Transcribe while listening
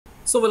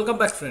So welcome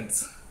back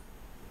friends.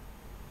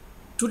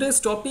 Today's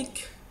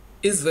topic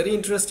is very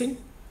interesting.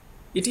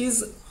 It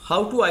is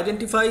how to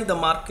identify the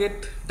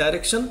market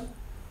direction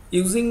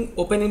using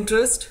open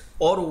interest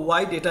or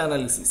Y data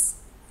analysis.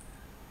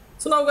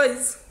 So now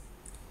guys,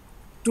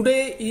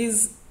 today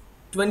is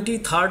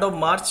 23rd of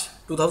March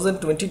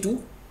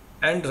 2022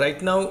 and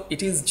right now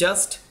it is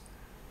just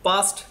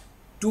past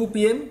 2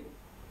 p.m.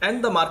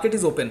 and the market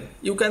is open.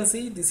 You can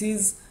see this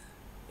is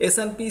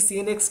S&P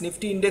CNX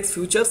Nifty Index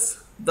Futures.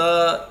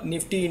 The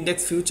Nifty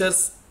Index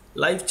Futures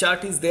live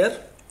chart is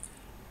there,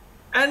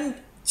 and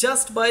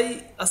just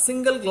by a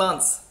single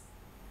glance,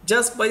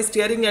 just by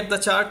staring at the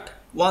chart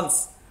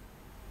once,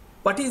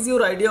 what is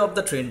your idea of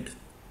the trend?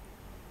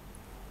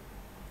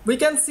 We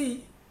can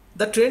see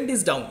the trend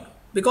is down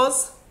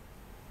because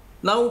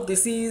now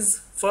this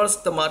is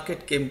first the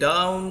market came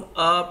down,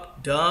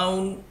 up,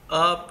 down,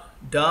 up,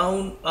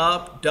 down,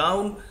 up,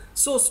 down.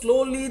 So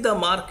slowly the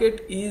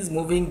market is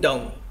moving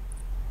down.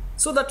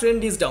 So the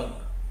trend is down.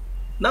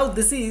 Now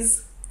this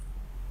is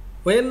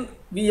when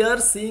we are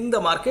seeing the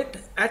market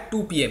at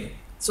 2 p.m.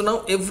 So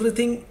now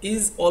everything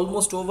is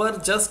almost over,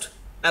 just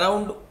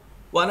around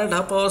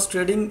 1.5 hours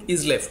trading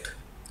is left.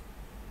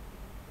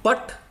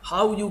 But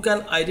how you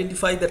can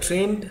identify the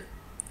trend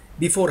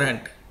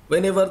beforehand,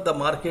 whenever the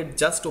market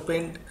just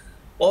opened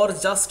or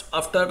just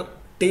after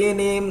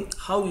 10 a.m.,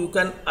 how you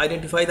can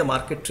identify the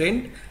market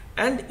trend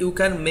and you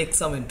can make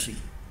some entry.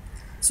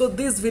 So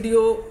this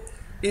video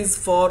is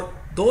for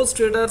those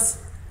traders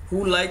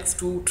who likes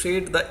to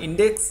trade the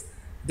index.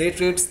 They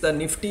trades the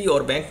Nifty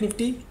or Bank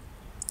Nifty.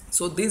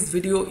 So this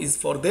video is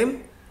for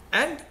them,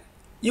 and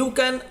you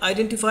can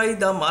identify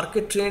the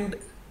market trend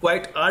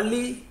quite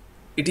early.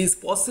 It is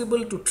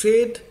possible to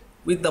trade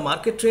with the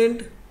market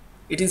trend.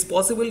 It is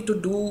possible to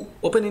do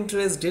open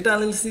interest data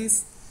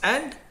analysis,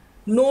 and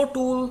no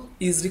tool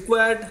is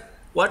required.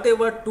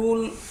 Whatever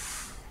tool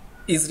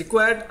is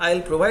required,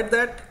 I'll provide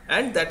that,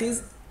 and that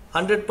is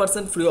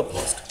 100% free of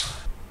cost.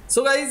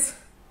 So guys,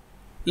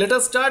 let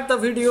us start the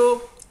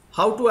video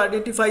how to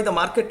identify the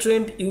market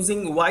trend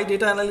using Y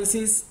data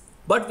analysis.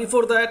 But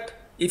before that,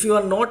 if you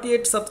are not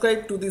yet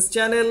subscribed to this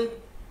channel,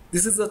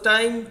 this is the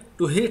time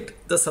to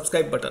hit the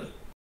subscribe button.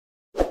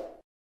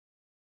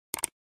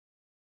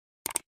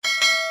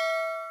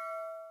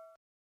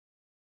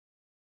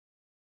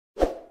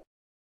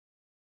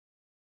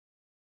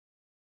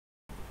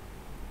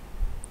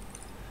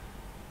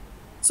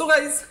 So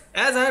guys,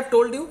 as I have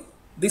told you,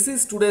 this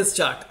is today's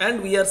chart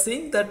and we are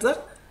seeing that the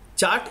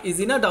chart is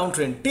in a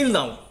downtrend till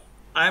now.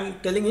 I am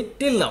telling it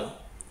till now.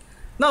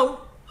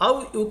 Now,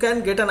 how you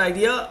can get an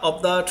idea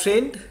of the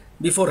trend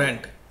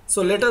beforehand?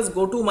 So let us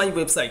go to my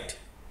website.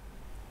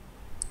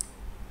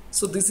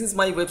 So this is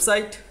my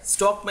website,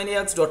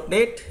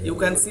 StockManiacs.net. You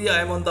can see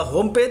I am on the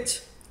home page,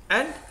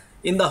 and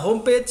in the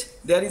home page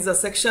there is a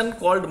section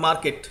called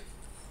market.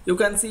 You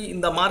can see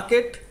in the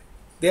market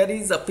there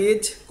is a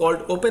page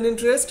called open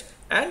interest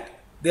and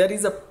there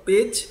is a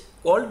page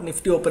called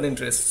Nifty open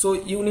interest. So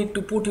you need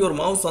to put your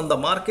mouse on the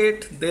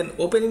market, then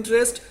open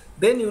interest,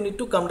 then you need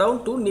to come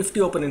down to Nifty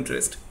open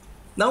interest.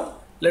 Now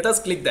let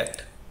us click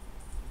that.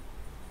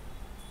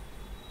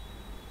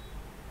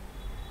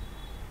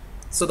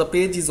 So the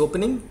page is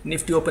opening,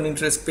 Nifty open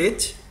interest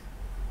page.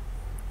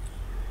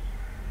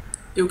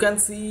 You can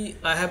see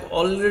I have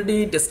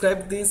already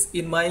described this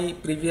in my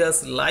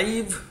previous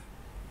live.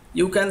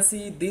 You can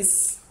see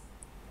this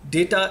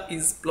data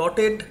is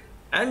plotted,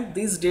 and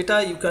this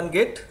data you can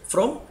get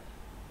from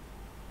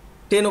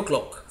 10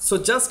 o'clock. So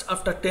just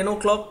after 10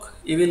 o'clock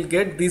you will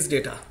get this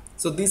data.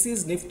 So this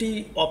is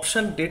Nifty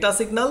option data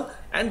signal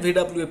and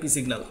VWAP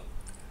signal.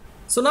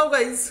 So now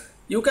guys,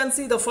 you can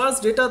see the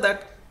first data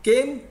that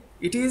came,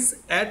 it is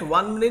at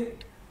 1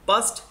 minute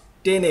past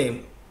 10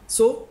 a.m.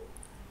 So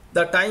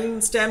the time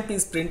stamp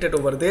is printed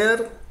over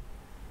there.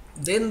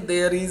 Then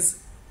there is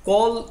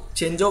call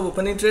change of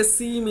open interest.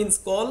 C means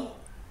call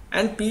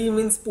and P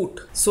means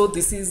put. So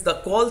this is the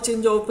call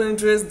change of open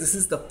interest, this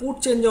is the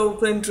put change of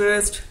open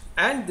interest,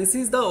 and this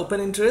is the open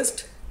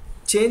interest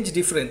change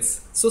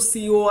difference. So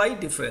COI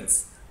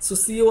difference. So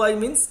COI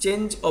means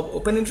change of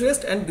open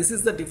interest, and this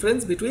is the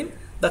difference between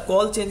the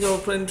call change of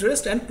open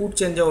interest and put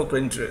change of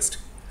open interest.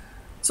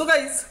 So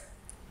guys,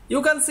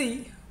 you can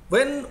see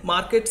when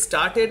market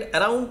started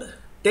around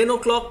 10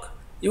 o'clock,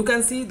 you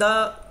can see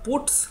the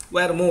puts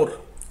were more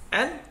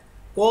and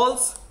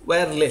calls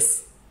were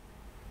less.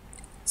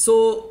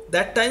 So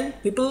that time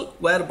people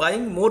were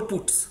buying more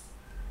puts.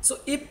 So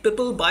if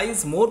people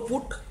buys more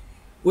put,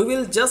 we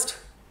will just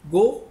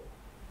go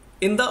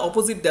in the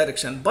opposite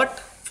direction. But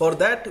for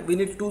that we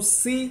need to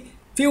see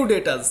few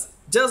datas.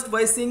 Just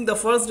by seeing the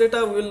first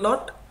data we will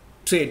not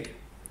trade.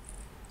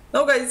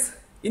 Now guys,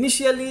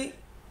 initially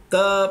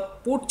the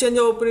put change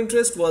of open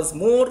interest was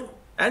more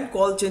and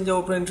call change of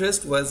open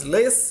interest was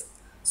less.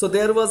 So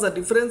there was a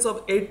difference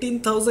of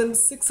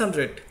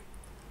 18,600.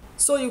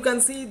 So you can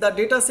see the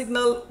data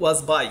signal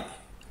was buy.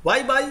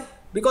 Why buy?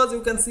 Because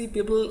you can see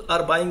people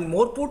are buying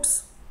more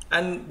puts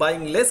and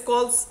buying less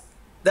calls.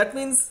 That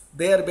means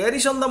they are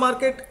bearish on the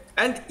market,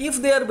 and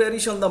if they are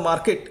bearish on the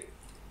market,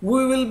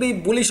 we will be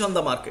bullish on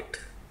the market.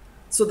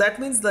 So that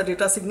means the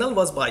data signal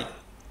was buy.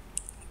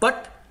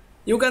 But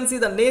you can see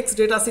the next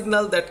data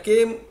signal that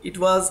came, it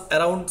was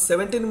around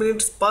 17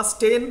 minutes past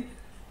 10.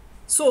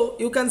 So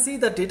you can see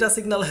the data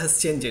signal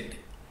has changed.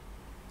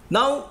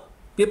 Now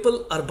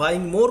people are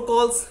buying more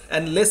calls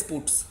and less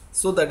puts.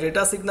 So the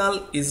data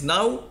signal is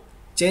now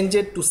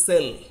changed to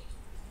sell.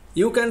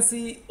 You can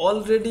see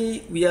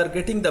already we are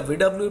getting the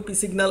VWAP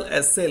signal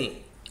as sell.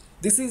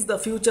 This is the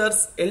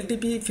futures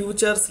LTP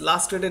futures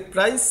last traded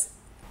price.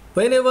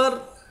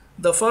 Whenever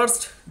the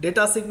first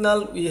data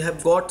signal we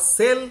have got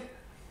sell,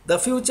 the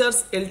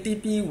futures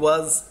LTP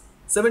was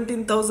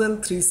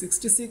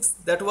 17,366.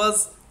 That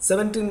was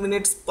 17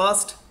 minutes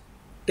past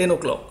 10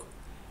 o'clock.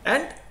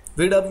 And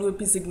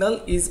VWAP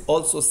signal is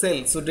also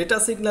sell. So data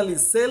signal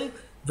is sell,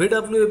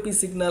 VWAP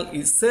signal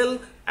is sell,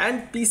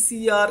 and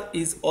PCR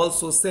is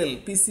also sell.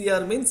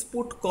 PCR means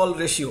put call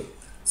ratio.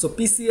 So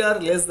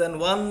PCR less than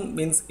 1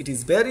 means it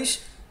is bearish,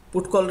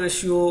 put call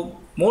ratio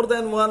more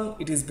than 1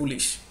 it is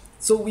bullish.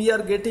 So we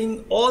are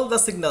getting all the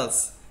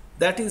signals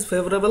that is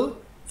favorable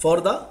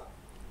for the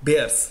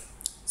bears.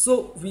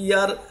 So we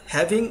are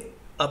having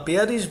a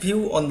bearish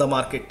view on the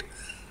market.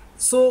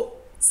 So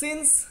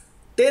since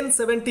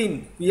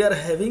 10:17 we are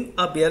having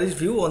a bearish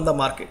view on the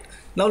market.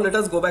 Now let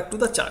us go back to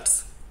the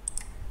charts.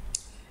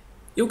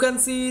 You can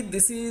see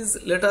this is,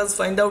 let us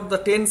find out the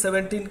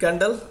 10:17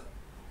 candle.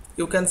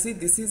 You can see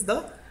this is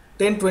the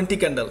 10:20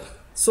 candle.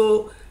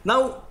 So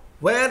now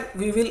where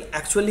we will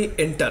actually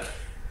enter?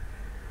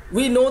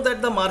 We know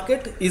that the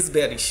market is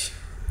bearish,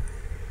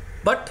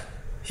 but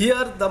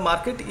here the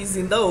market is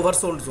in the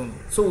oversold zone.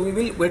 So we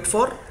will wait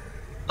for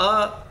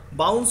a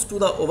bounce to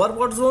the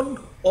overbought zone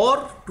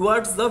or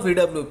towards the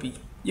VWAP.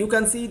 You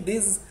can see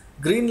this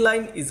green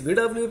line is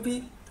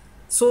VWAP.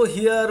 So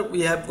here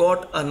we have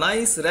got a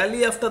nice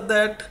rally. After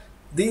that,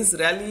 this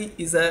rally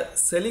is a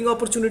selling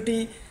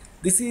opportunity.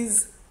 This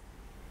is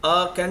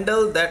a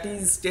candle that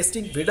is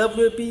testing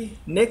VWAP.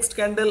 Next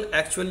candle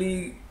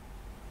actually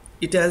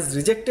it has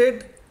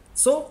rejected.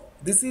 So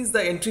this is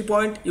the entry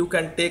point. You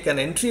can take an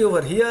entry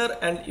over here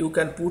and you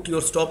can put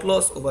your stop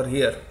loss over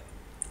here,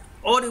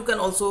 or you can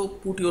also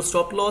put your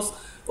stop loss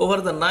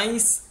over the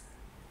nice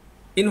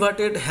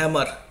inverted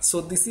hammer.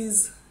 So this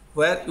is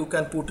where you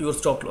can put your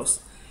stop loss.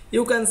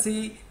 You can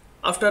see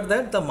after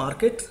that the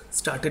market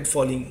started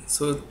falling.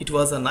 So it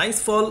was a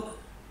nice fall.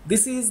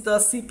 This is the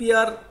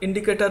CPR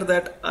indicator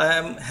that I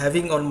am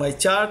having on my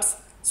charts.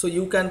 So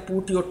you can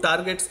put your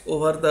targets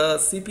over the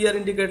CPR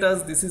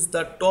indicators. This is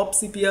the top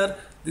CPR,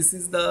 this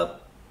is the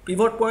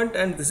pivot point,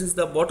 and this is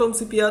the bottom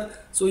CPR.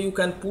 So you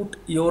can put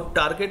your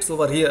targets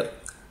over here.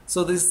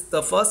 So this is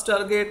the first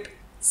target,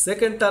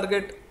 second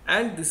target,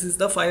 and this is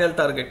the final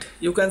target.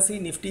 You can see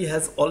Nifty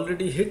has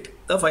already hit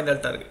the final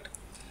target.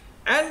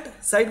 And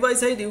side by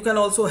side you can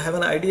also have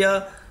an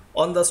idea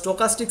on the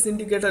stochastics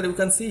indicator. You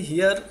can see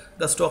here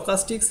the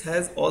stochastics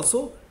has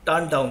also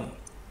turned down.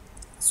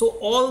 So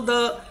all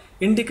the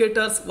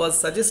indicators was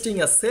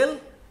suggesting a sell,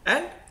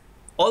 and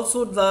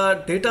also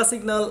the data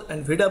signal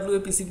and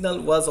VWAP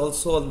signal was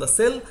also on the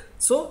sell.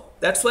 So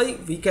that's why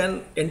we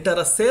can enter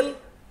a sell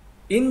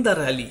in the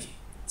rally.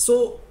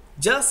 So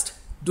just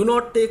do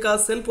not take a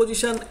sell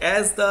position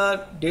as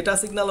the data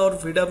signal or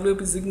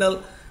VWAP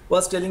signal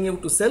was telling you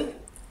to sell.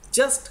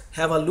 Just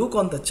have a look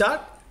on the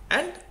chart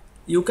and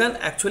you can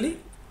actually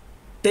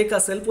take a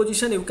sell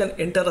position. You can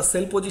enter a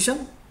sell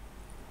position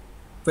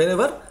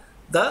whenever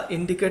the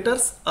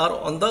indicators are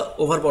on the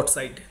overbought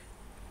side.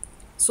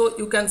 So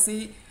you can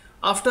see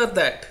after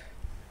that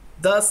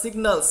the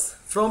signals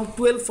from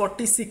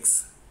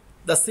 1246,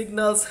 the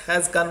signals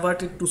has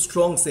converted to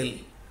strong sell.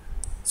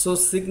 So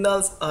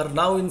signals are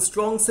now in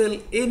strong sell.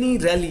 Any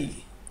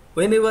rally,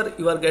 whenever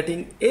you are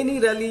getting any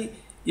rally,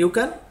 you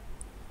can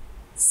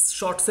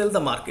short sell the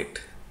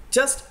market.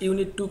 Just you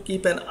need to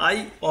keep an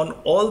eye on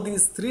all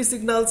these three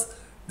signals.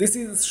 This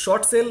is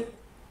short sell,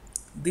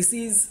 this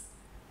is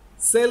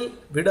sell,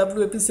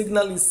 VWAP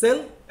signal is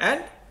sell,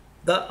 and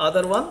the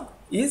other one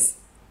is,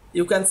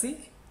 you can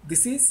see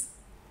this is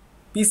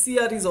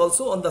PCR is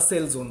also on the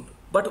sell zone.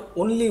 But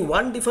only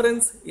one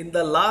difference in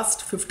the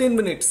last 15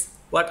 minutes,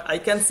 what I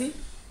can see,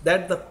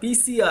 that the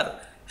PCR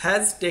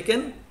has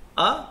taken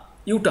a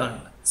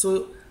U-turn.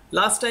 So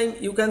last time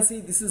you can see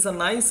this is a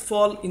nice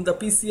fall in the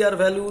PCR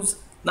values.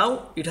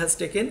 Now it has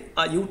taken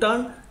a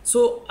U-turn.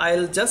 So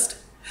I'll just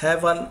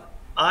have an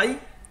eye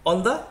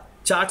on the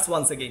charts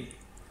once again.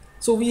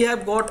 So we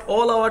have got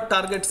all our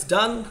targets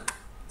done.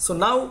 So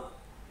now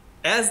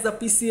as the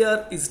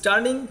PCR is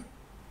turning,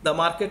 the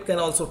market can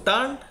also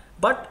turn,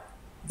 but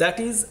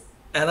that is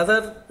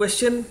another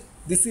question.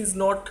 This is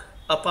not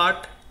a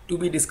part to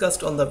be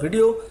discussed on the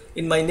video.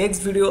 In my next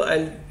video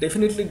I'll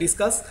definitely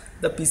discuss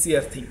the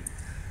PCR thing.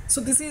 So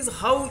this is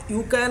how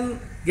you can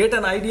get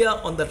an idea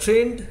on the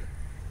trend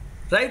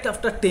right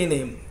after 10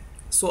 AM.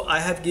 So I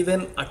have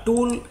given a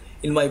tool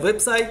in my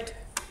website.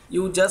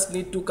 You just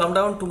need to come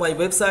down to my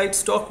website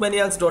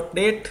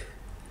stockmaniacs.net.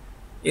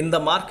 In the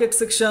market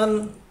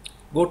section,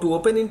 go to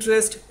open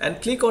interest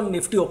and click on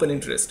Nifty open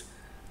interest.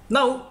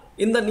 Now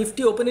in the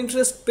Nifty open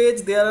interest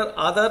page, there are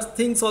other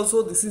things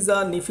also. This is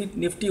a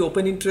Nifty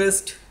open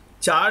interest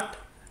chart.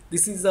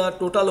 This is a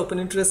total open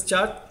interest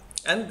chart,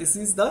 and this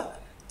is the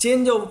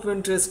change of open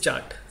interest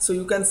chart. So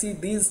you can see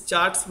these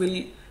charts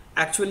will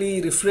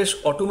actually refresh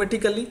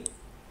automatically,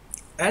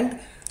 and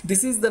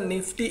this is the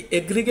Nifty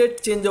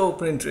aggregate change of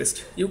open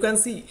interest. You can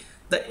see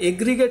the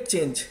aggregate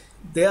change.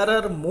 There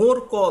are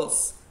more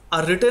calls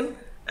are written,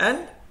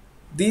 and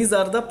these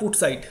are the put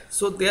side.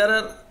 So there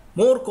are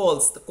more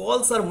calls. The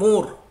calls are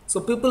more. So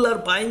people are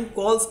buying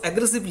calls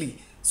aggressively.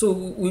 So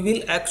we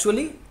will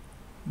actually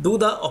do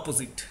the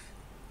opposite.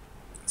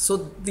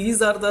 So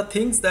these are the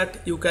things that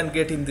you can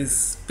get in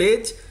this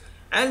page.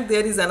 And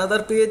there is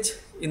another page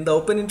in the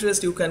open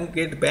interest. You can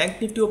get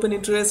Bank Nifty open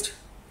interest.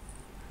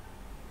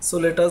 So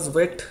let us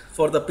wait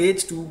for the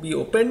page to be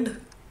opened.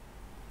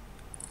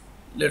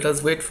 Let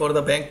us wait for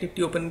the Bank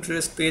Nifty open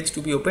interest page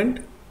to be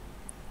opened.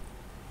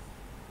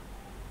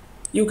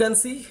 You can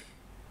see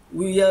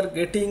we are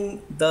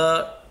getting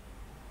the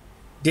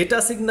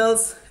data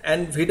signals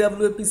and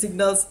VWAP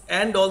signals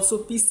and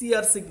also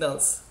PCR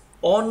signals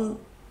on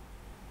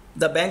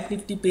the Bank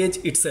Nifty page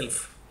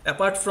itself.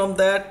 Apart from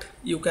that,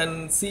 you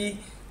can see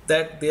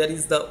that there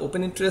is the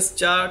open interest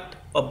chart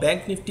of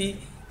Bank Nifty.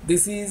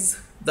 This is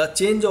the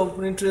change of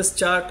open interest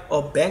chart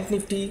of Bank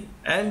Nifty,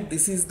 and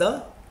this is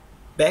the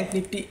Bank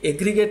Nifty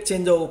aggregate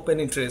change of open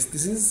interest.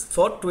 This is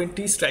for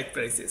 20 strike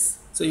prices.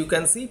 So you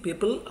can see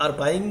people are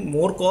buying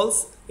more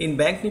calls in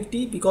Bank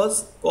Nifty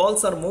because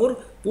calls are more,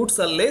 puts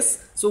are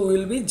less. So we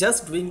will be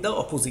just doing the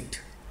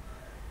opposite.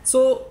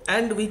 So,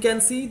 and we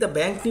can see the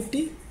Bank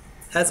Nifty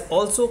has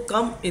also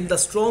come in the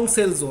strong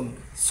sell zone.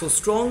 So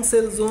strong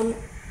sell zone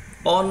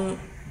on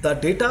the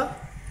data,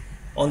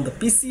 on the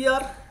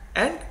PCR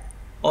and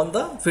on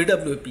the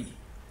VWAP.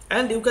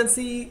 And you can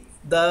see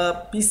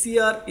the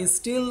PCR is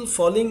still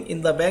falling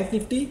in the Bank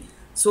Nifty.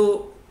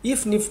 So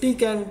if Nifty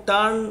can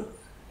turn,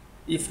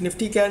 if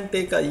Nifty can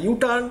take a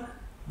U-turn,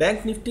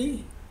 Bank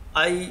Nifty,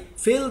 I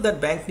feel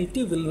that Bank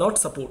Nifty will not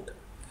support.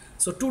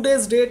 So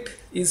today's date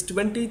is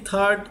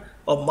 23rd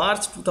of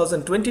March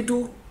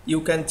 2022.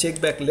 You can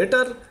check back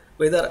later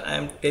whether I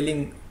am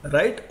telling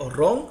right or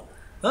wrong,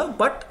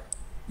 but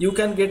you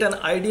can get an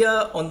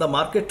idea on the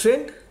market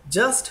trend.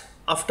 Just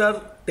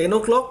after 10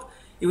 o'clock,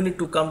 you need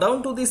to come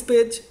down to this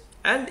page,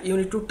 and you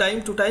need to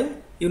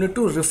time you need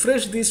to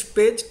refresh this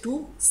page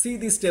to see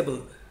this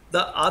table.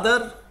 The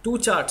other two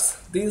charts,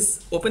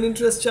 this open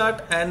interest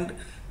chart and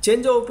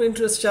change of open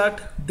interest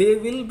chart, they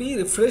will be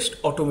refreshed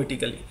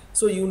automatically.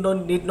 So you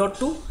need not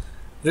to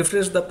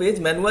refresh the page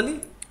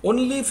manually.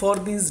 Only for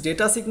these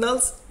data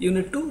signals you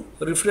need to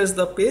refresh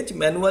the page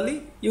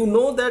manually. You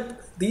know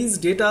that these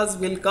data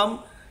will come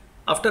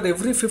after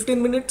every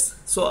 15 minutes.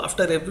 So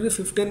after every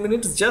 15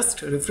 minutes,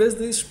 just refresh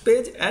this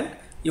page and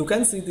you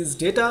can see this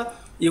data.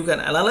 You can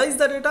analyze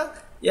the data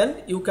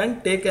and you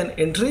can take an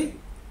entry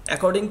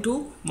according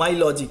to my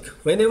logic.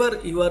 Whenever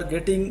you are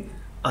getting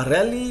a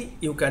rally,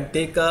 you can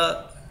take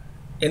a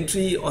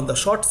entry on the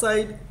short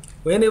side.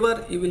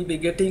 Whenever you will be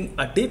getting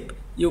a dip,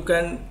 you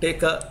can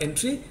take a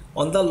entry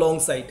on the long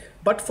side.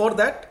 But for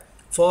that,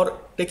 for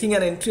taking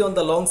an entry on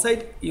the long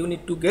side, you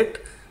need to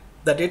get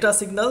the data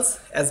signals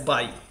as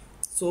buy.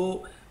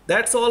 So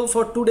that's all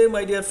for today,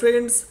 my dear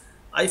friends.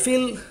 I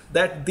feel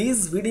that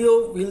this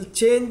video will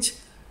change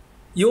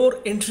your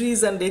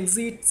entries and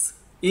exits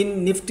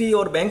in Nifty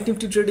or Bank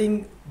Nifty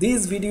trading.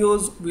 These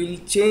videos will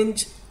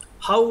change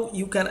how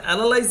you can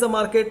analyze the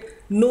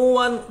market. No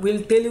one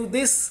will tell you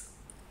this,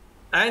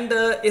 and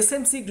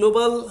SMC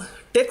Global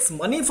takes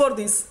money for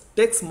this,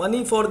 takes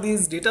money for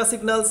these data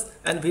signals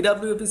and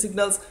VWAP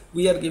signals.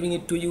 We are giving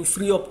it to you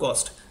free of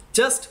cost.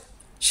 Just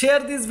share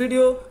this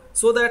video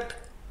so that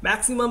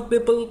maximum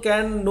people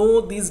can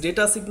know these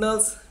data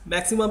signals,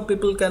 maximum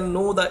people can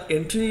know the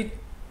entry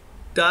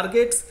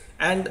targets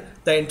and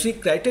the entry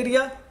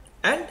criteria,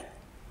 and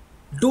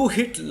do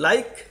hit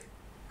like,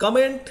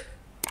 comment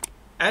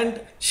and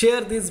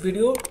share this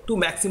video to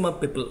maximum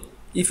people.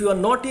 If you are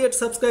not yet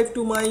subscribed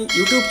to my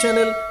YouTube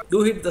channel,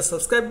 do hit the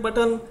subscribe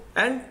button,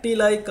 and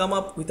till I come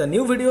up with a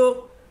new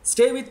video,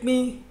 stay with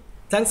me.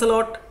 Thanks a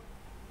lot.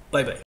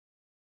 Bye bye.